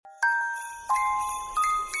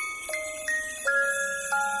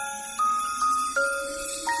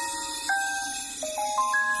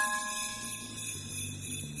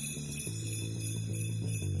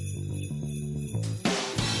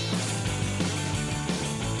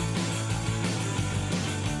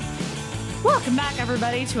Welcome back,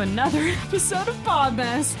 everybody, to another episode of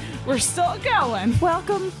Podmas. We're still going.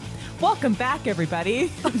 Welcome back,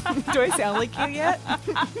 everybody. Do I sound like you yet?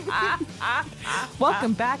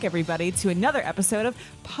 Welcome back, everybody, to another episode of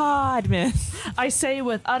Podmas. I say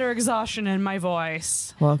with utter exhaustion in my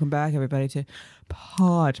voice. Welcome back, everybody, to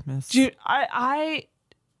Podmas. Dude, I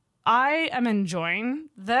am enjoying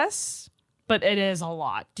this, but it is a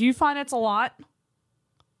lot. Do you find it's a lot?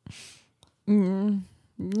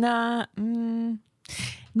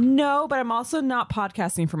 No, but I'm also not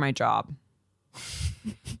podcasting for my job.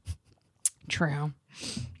 True.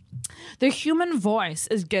 The human voice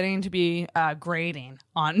is getting to be grating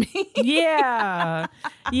on me. Yeah.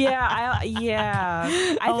 I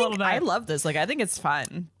think bit. I love this. Like, I think it's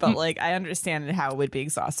fun, but like, I understand how it would be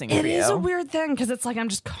exhausting for you. It is a weird thing because it's like I'm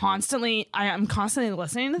constantly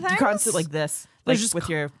listening to things. Constant like this, like just with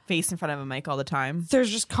your face in front of a mic all the time.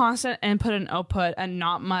 There's just constant input and output and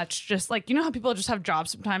not much. Just like, you know how people just have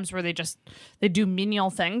jobs sometimes where they do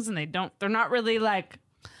menial things and they're not really like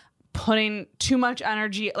putting too much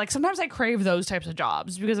energy. Like sometimes I crave those types of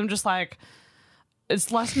jobs because I'm just like,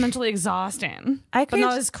 it's less mentally exhausting, but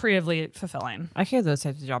not as creatively fulfilling. I crave those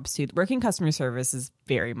types of jobs too. Working customer service is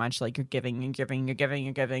very much like you're giving, and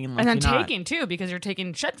like then taking too, because you're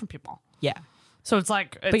taking shit from people. Yeah. So it's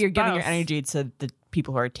like, but you're giving your energy to the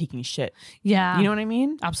people who are taking shit. Yeah. You know what I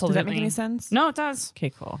mean? Absolutely. Does that make any sense? No, it does. Okay,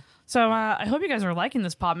 cool. So I hope you guys are liking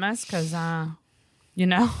this pod mess because, you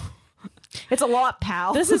know, it's a lot,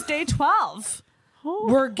 pal. This is day 12.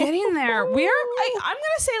 We're getting there. I'm going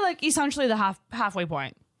to say like essentially the halfway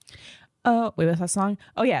point. Oh, wait, what's that song?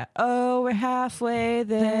 Oh, yeah. Oh, we're halfway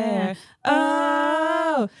there.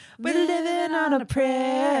 Oh, we're living on a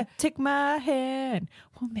prayer. Take my hand.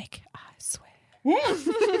 We'll make it, I swear.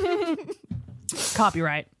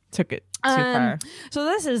 Copyright. Took it too far. So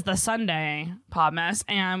this is the Sunday Podmas,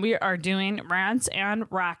 and we are doing rants and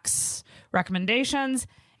recs, recommendations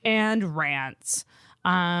and rants.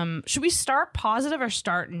 Should we start positive or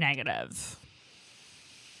start negative?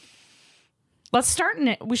 Let's start.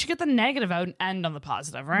 We should get the negative out and end on the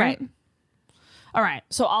positive, right? All right.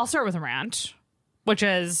 So I'll start with a rant, which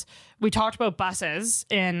is we talked about buses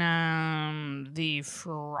in the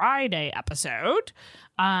Friday episode.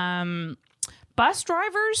 Bus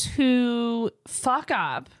drivers who fuck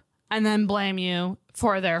up and then blame you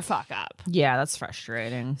for their fuck up. Yeah, that's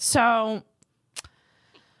frustrating. So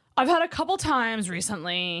I've had a couple times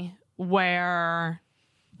recently where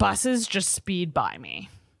buses just speed by me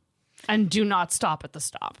and do not stop at the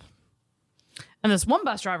stop. And this one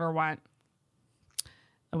bus driver went,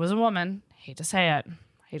 it was a woman. Hate to say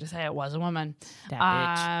it was a woman. That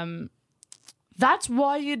bitch. That's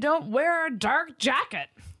why you don't wear a dark jacket.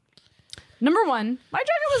 Number one, my jacket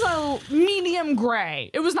was a medium gray.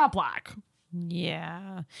 It was not black.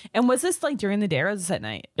 Yeah. And was this like during the day or was this at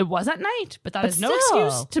night? It was at night, but that is no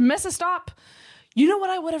excuse to miss a stop. You know what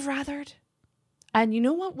I would have rathered? And you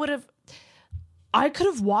know what would have... I could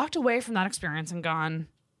have walked away from that experience and gone,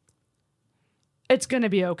 it's going to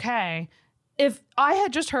be okay. If I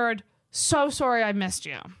had just heard, so sorry I missed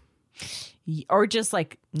you. Or just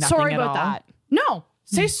like nothing sorry at about all. that. No,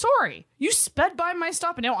 say sorry. You sped by my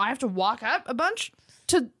stop and now I have to walk up a bunch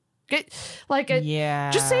to get like it.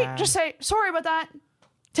 Yeah. Just say sorry about that.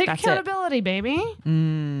 Take accountability, baby.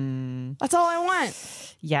 That's all I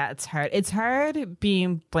want. Yeah, it's hard. It's hard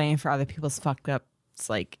being blamed for other people's fucked ups,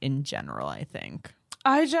 like in general, I think.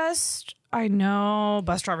 I know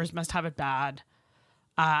bus drivers must have it bad.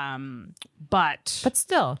 But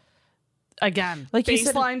still, again, like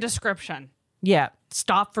baseline description. Yeah.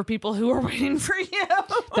 Stop for people who are waiting for you.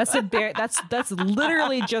 That's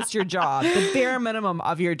literally just your job. The bare minimum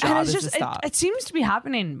of your job is to stop. It seems to be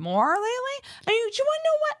happening more lately. I mean, do you want to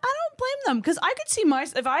know what? I don't blame them because I could see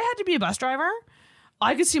if I had to be a bus driver,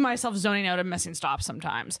 I could see myself zoning out and missing stops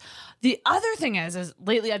sometimes. The other thing is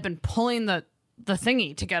lately I've been pulling the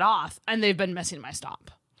thingy to get off and they've been missing my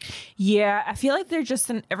stop. Yeah, I feel like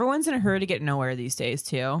everyone's in a hurry to get nowhere these days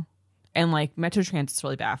too. And like Metro Transit's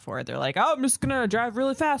really bad for it. They're like, oh, I'm just gonna drive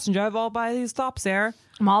really fast and drive all by these stops there.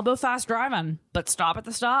 I'm all about fast driving, but stop at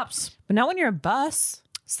the stops. But not when you're a bus.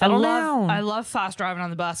 Settle down. I love fast driving on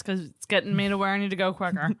the bus because it's getting me to where I need to go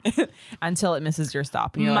quicker. Until it misses your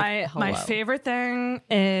stop. And you're my favorite thing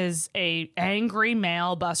is a angry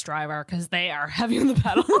male bus driver because they are heavy on the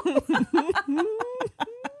pedal.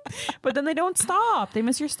 But then they don't stop. They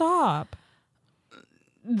miss your stop.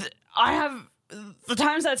 I have the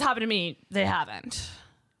times that it's happened to me, they haven't.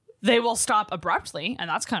 They will stop abruptly, and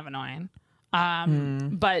that's kind of annoying.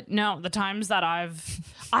 But no, the times that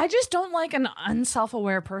I just don't like an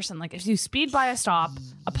unself-aware person. Like if you speed by a stop,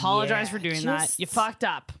 apologize for doing that. You fucked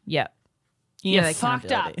up. Yep. You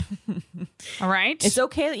fucked up. All right. It's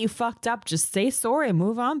okay that you fucked up. Just say sorry and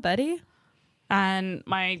move on, buddy. And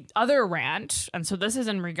my other rant, and so this is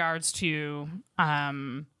in regards to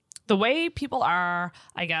the way people are,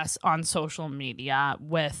 I guess, on social media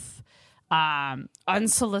with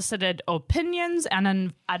unsolicited opinions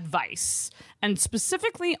and advice, and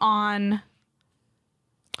specifically on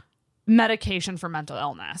medication for mental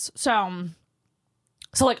illness. So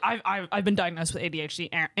like I've been diagnosed with ADHD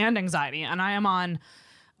and anxiety, and I am on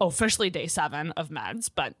officially day 7 of meds,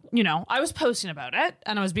 but you know, I was posting about it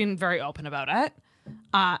and I was being very open about it.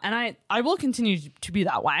 And I will continue to be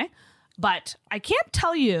that way, but I can't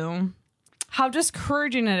tell you how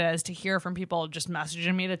discouraging it is to hear from people just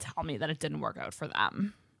messaging me to tell me that it didn't work out for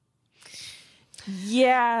them.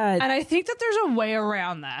 Yeah. And I think that there's a way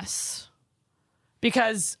around this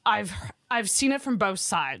because I've seen it from both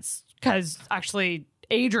sides, because actually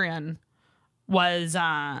Adrian was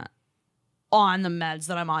on the meds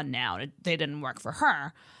that I'm on now. They didn't work for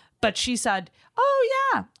her, but she said,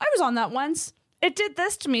 oh yeah, I was on that once. It did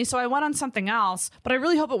this to me, so I went on something else, but I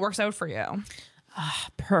really hope it works out for you.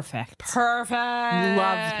 Perfect. Love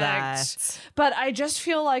that. But I just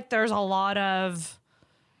feel like there's a lot of,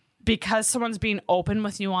 because someone's being open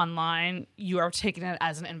with you online, you are taking it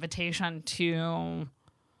as an invitation to,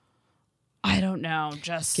 I don't know,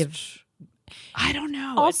 just I don't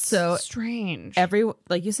know. Also, it's strange.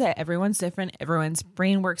 Like you said, everyone's different. Everyone's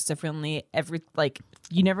brain works differently.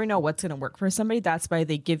 You never know what's going to work for somebody. That's why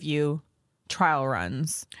they give you trial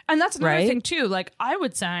runs. And that's another right? thing too. Like I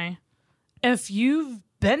would say, if you've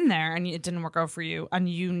been there and it didn't work out for you, and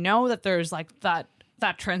you know that there's like that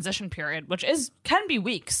transition period, which can be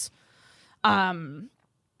weeks, give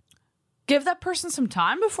that person some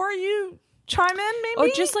time before you chime in. Maybe, or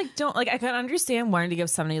just like don't like. I can understand wanting to give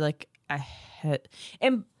somebody like a hit,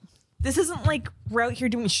 and this isn't like we're out here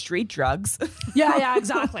doing street drugs. Yeah,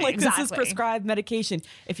 exactly. Like exactly. This is prescribed medication.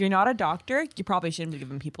 If you're not a doctor, you probably shouldn't be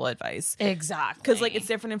giving people advice. Exactly. Because like it's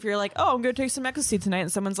different if you're like, oh, I'm gonna take some ecstasy tonight,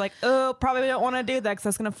 and someone's like, oh, probably don't want to do that because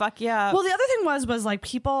that's gonna fuck you up. Well, the other thing was like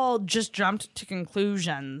people just jumped to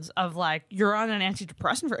conclusions of like, you're on an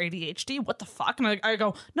antidepressant for ADHD. What the fuck? And I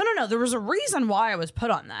go, no. There was a reason why I was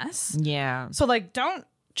put on this. Yeah. So like, don't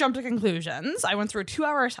jump to conclusions. I went through a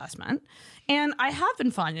 2-hour assessment, and I have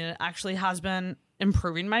been finding it actually has been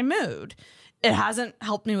improving my mood. It hasn't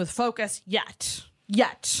helped me with focus yet.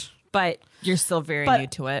 But you're still very new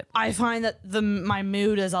to it. I find that my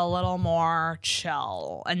mood is a little more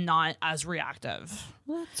chill and not as reactive.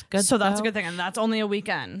 Well, that's good. So that's a good thing. And that's only a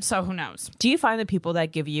weekend. So who knows? Do you find that people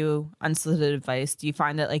that give you unsolicited advice, do you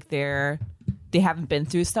find that like they haven't been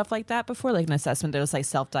through stuff like that before? Like an assessment that was like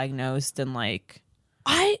self-diagnosed and like...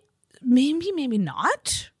 Maybe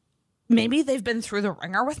not. Maybe they've been through the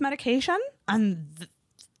ringer with medication and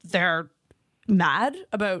they're mad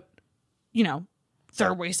about,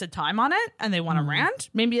 their wasted time on it and they want to rant.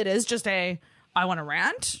 Maybe it is just I want to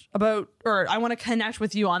rant about, or I want to connect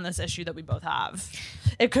with you on this issue that we both have.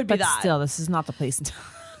 It could be that. Still, this is not the place to...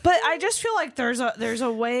 But I just feel like there's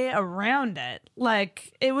a way around it.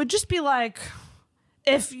 Like it would just be like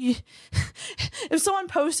if someone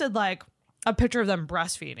posted like a picture of them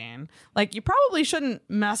breastfeeding, like you probably shouldn't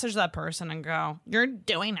message that person and go, you're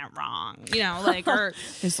doing it wrong, like, or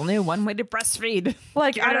there's only one way to breastfeed.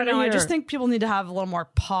 Like, I don't know. I just think people need to have a little more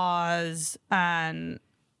pause, and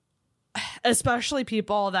especially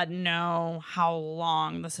people that know how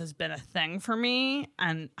long this has been a thing for me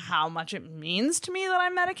and how much it means to me that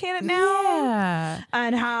I'm medicated now. Yeah.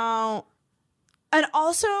 And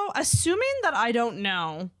also assuming that I don't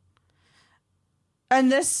know. And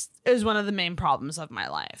this is one of the main problems of my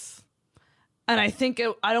life. And I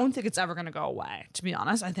don't think it's ever going to go away, to be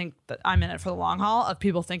honest. I think that I'm in it for the long haul of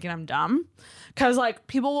people thinking I'm dumb. Because, like,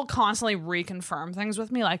 people will constantly reconfirm things with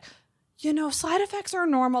me. Like, side effects are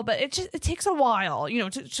normal, but it takes a while,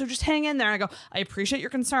 so just hang in there. And I go, I appreciate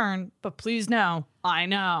your concern, but please know, I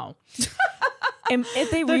know. And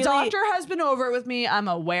if the doctor has been over it with me. I'm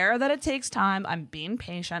aware that it takes time. I'm being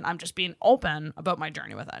patient. I'm just being open about my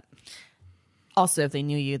journey with it. Also, if they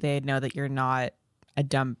knew you, they'd know that you're not a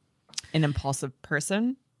dumb and impulsive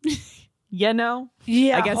person. Yeah,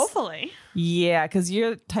 I guess, hopefully. Yeah, because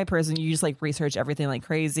you're the type of person, you just like research everything like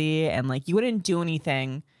crazy, and like you wouldn't do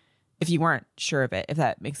anything if you weren't sure of it, if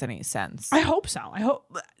that makes any sense. I hope so. I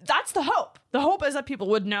hope that's the hope. The hope is that people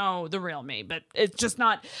would know the real me, but it's just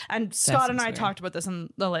not. And Scott and I talked about this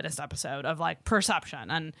in the latest episode of like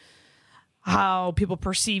perception and how people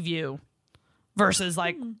perceive you versus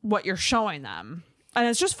like what you're showing them. And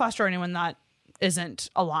it's just frustrating when that isn't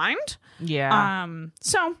aligned. Yeah.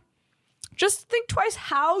 So just think twice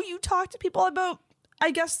how you talk to people about, I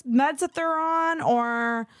guess, meds that they're on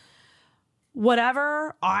or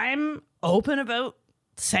whatever. I'm open about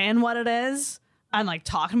saying what it is and like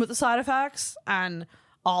talking about the side effects and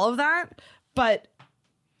all of that. But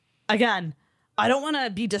again, I don't want to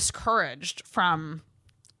be discouraged from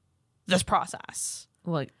this process.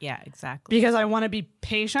 Well, yeah, exactly. Because I want to be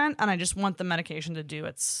patient and I just want the medication to do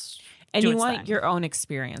its And you want thing. your own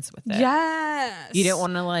experience with it. Yes. You don't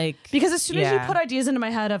want to like... Because as soon as you put ideas into my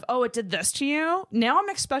head of, oh, it did this to you, now I'm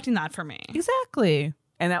expecting that for me. Exactly.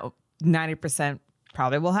 And that 90%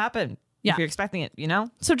 probably will happen if you're expecting it, you know?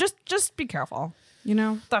 So just be careful. You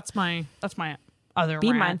know, that's my other Be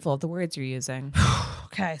rant. mindful of the words you're using.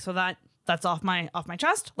 Okay, so that's off my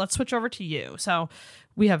chest. Let's switch over to you. So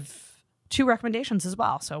we have 2 recommendations as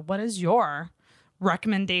well. So what is your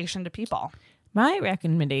recommendation to people? My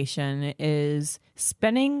recommendation is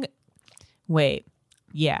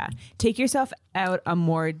take yourself out on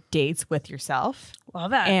more dates with yourself.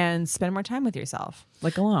 Love that. And spend more time with yourself,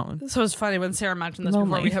 like alone. So it's funny when Sarah mentioned this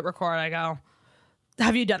before we hit record, I go,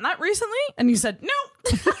 have you done that recently? And you said, no.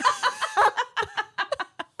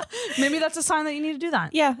 Maybe that's a sign that you need to do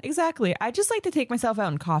that. Yeah, exactly. I just like to take myself out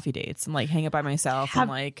on coffee dates and like hang out by myself.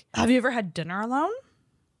 Have you ever had dinner alone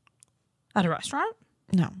at a restaurant?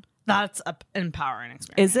 No. That's an empowering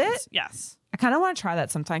experience. Is it? Yes. I kind of want to try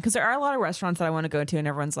that sometime because there are a lot of restaurants that I want to go to and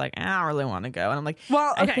everyone's like, I don't really want to go. And I'm like,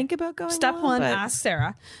 well, okay. I think about going. Step alone, 1, but... ask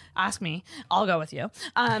Sarah. Ask me. I'll go with you.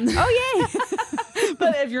 Oh, yay.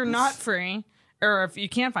 But if you're not free or if you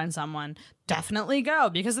can't find someone, definitely go.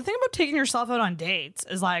 Because the thing about taking yourself out on dates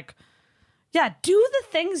is like, yeah, do the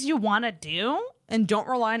things you want to do and don't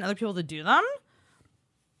rely on other people to do them.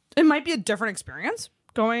 It might be a different experience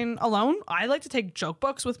going alone. I like to take joke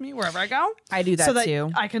books with me wherever I go. I do that so that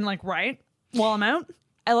too. I can like write while I'm out.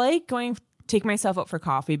 I like take myself out for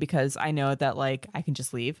coffee because I know that like I can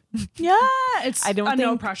just leave. Yeah, it's I don't a no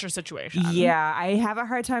think- pressure situation. Yeah, I have a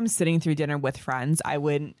hard time sitting through dinner with friends. I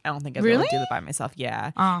don't think I'd be able to do that by myself.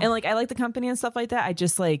 Yeah. Oh. And like I like the company and stuff like that. I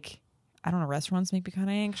just like, I don't know, restaurants make me kind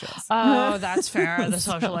of anxious. Oh, that's fair. The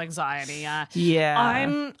social anxiety. Yeah.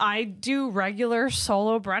 Yeah. I do regular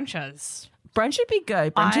solo brunches. Brunch would be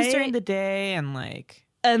good. Brunches during the day and like...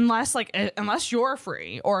 Unless you're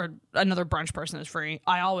free or another brunch person is free,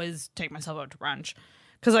 I always take myself out to brunch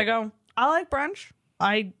because I go, I like brunch.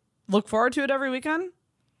 I look forward to it every weekend.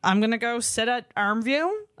 I'm going to go sit at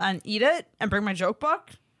Armview and eat it and bring my joke book.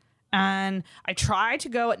 And I try to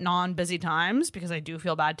go at non-busy times because I do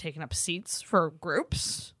feel bad taking up seats for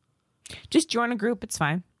groups. Just join a group. It's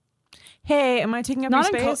fine. Hey, am I taking up your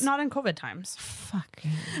space? Not in COVID times. Fuck.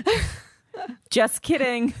 Just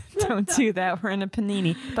kidding. Don't do that. We're in a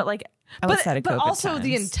panini. But like outside of COVID but also times.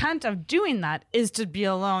 the intent of doing that is to be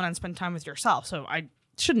alone and spend time with yourself. So I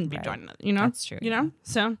shouldn't be doing that. You know, That's true. You know,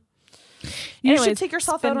 so you Anyways, should take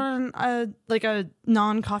yourself out on a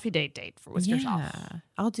non-coffee date with yourself. Yeah,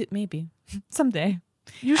 I'll do maybe someday.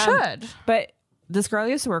 You should. But this girl I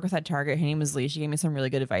used to work with at Target, her name was Lee. She gave me some really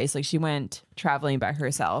good advice. Like she went traveling by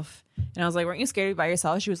herself, and I was like, "Weren't you scared to be by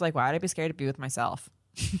yourself?" She was like, "Why would I be scared to be with myself?"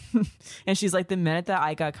 And she's like, the minute that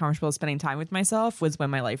I got comfortable spending time with myself was when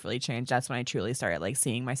my life really changed. That's when I truly started like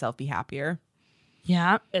seeing myself be happier.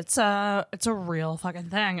 Yeah, it's a real fucking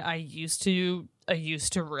thing. I used to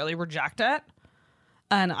really reject it,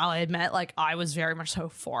 and I'll admit, like I was very much so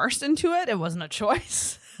forced into it. It wasn't a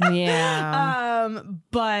choice. Yeah.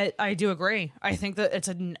 But I do agree. I think that it's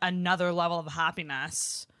another level of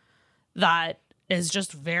happiness that is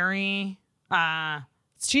just very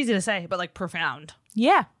it's cheesy to say, but like profound.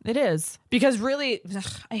 Yeah, it is. Because really,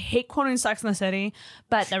 I hate quoting Sex and the City,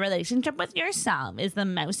 but the relationship with yourself is the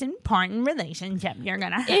most important relationship you're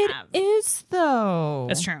going to have. It is, though.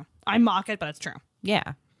 It's true. I mock it, but it's true.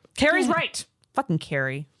 Yeah. Carrie's right. Fucking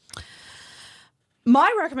Carrie.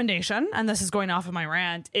 My recommendation, and this is going off of my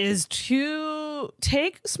rant, is to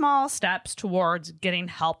take small steps towards getting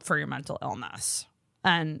help for your mental illness.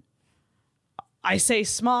 And I say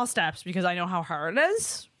small steps because I know how hard it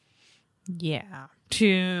is. Yeah.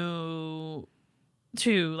 To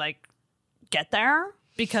like get there,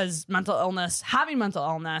 because having mental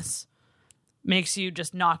illness makes you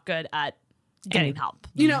just not good at getting help.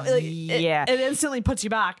 You know, like, it instantly puts you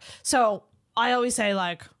back. So I always say,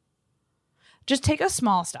 like, just take a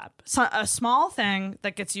small step, so a small thing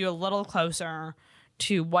that gets you a little closer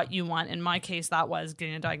to what you want. In my case, that was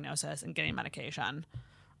getting a diagnosis and getting medication.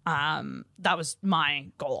 That was my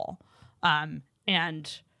goal. And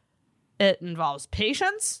it involves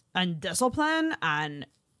patience and discipline and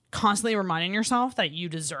constantly reminding yourself that you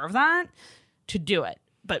deserve that to do it.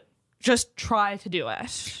 But just try to do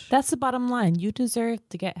it. That's the bottom line. You deserve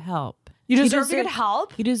to get help. You deserve to get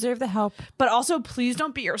help. You deserve the help. But also, please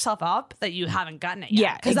don't beat yourself up that you haven't gotten it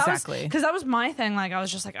yet. Yeah, exactly. Because that was my thing. Like, I was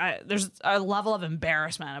just like, there's a level of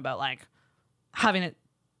embarrassment about, like, having it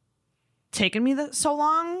taken me so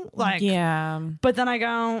long. Like, yeah. But then I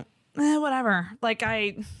go, whatever. Like,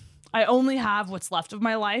 I only have what's left of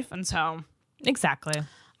my life. And so Exactly.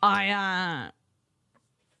 I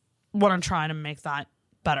want to try to make that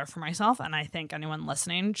better for myself. And I think anyone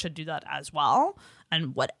listening should do that as well.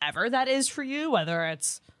 And whatever that is for you, whether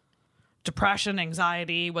it's depression,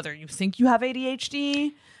 anxiety, whether you think you have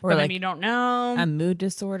ADHD, or but like maybe you don't know, a mood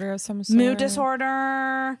disorder of some sort. mood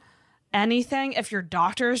disorder, anything. If your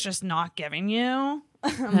doctor is just not giving you,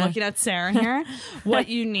 I'm looking at Sarah here, what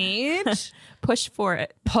you need, Push for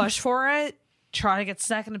it. push for it. Try to get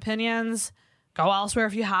second opinions. Go elsewhere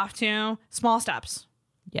if you have to. Small steps.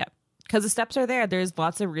 Yep. Because the steps are there. There's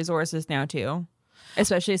lots of resources now too.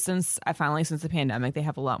 Especially since the pandemic, they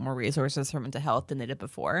have a lot more resources for mental health than they did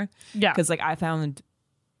before. Yeah. Because like I found,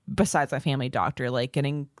 besides my family doctor, like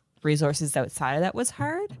getting resources outside of that was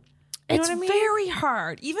hard. It's very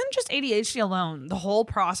hard. Even just ADHD alone, the whole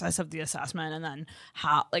process of the assessment and then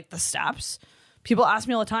how, like, the steps. People ask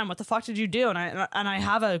me all the time, what the fuck did you do? And I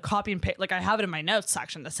have a copy and paste, like, I have it in my notes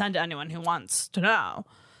section to send to anyone who wants to know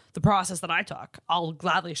the process that I took. I'll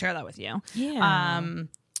gladly share that with you. Yeah.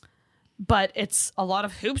 But it's a lot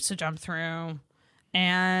of hoops to jump through.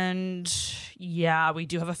 And yeah, we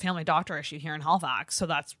do have a family doctor issue here in Halifax, so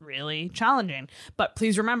that's really challenging. But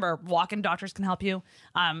please remember, walk-in doctors can help you.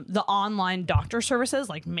 The online doctor services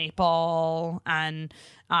like Maple and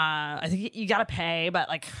I think you gotta pay, but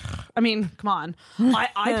like, I mean, come on.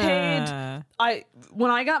 I paid.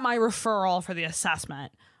 When I got my referral for the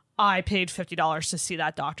assessment, I paid $50 to see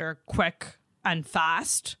that doctor quick and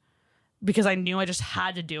fast because I knew I just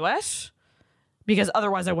had to do it. Because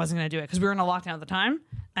otherwise I wasn't going to do it because we were in a lockdown at the time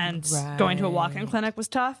and going to a walk-in clinic was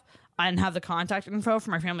tough. I didn't have the contact info for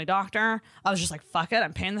my family doctor. I was just like, fuck it.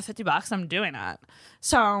 I'm paying the $50. I'm doing it.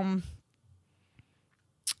 So,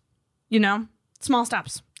 you know, small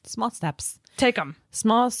steps. Small steps. Take them.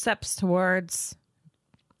 Small steps towards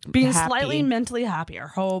being happy. Slightly mentally happier,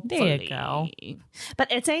 hopefully. There you go.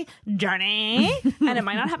 But it's a journey and it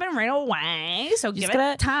might not happen right away. So give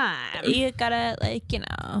it time. You gotta, like, you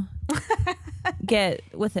know, get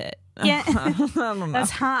with it. Yeah. I don't know. That's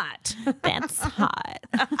hot. That's hot.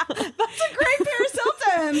 That's a great Paris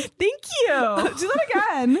Hilton. Thank you. Do that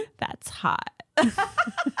again. That's hot.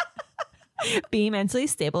 Being mentally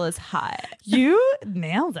stable is hot. You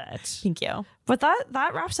nailed it. Thank you. But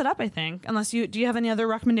that wraps it up, I think. Unless do you have any other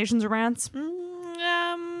recommendations or rants?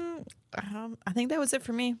 I think that was it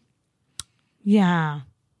for me. Yeah,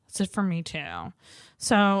 that's it for me too.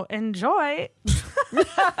 So enjoy.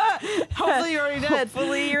 Hopefully you already did.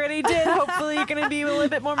 Hopefully you already did. Hopefully you're going to be a little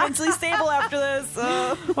bit more mentally stable after this.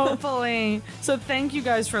 Hopefully. So thank you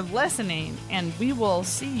guys for listening, and we will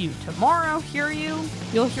see you tomorrow.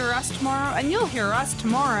 You'll hear us tomorrow, and you'll hear us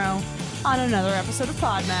tomorrow on another episode of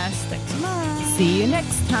Podmess. Thanks so much. See you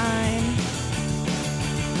next time.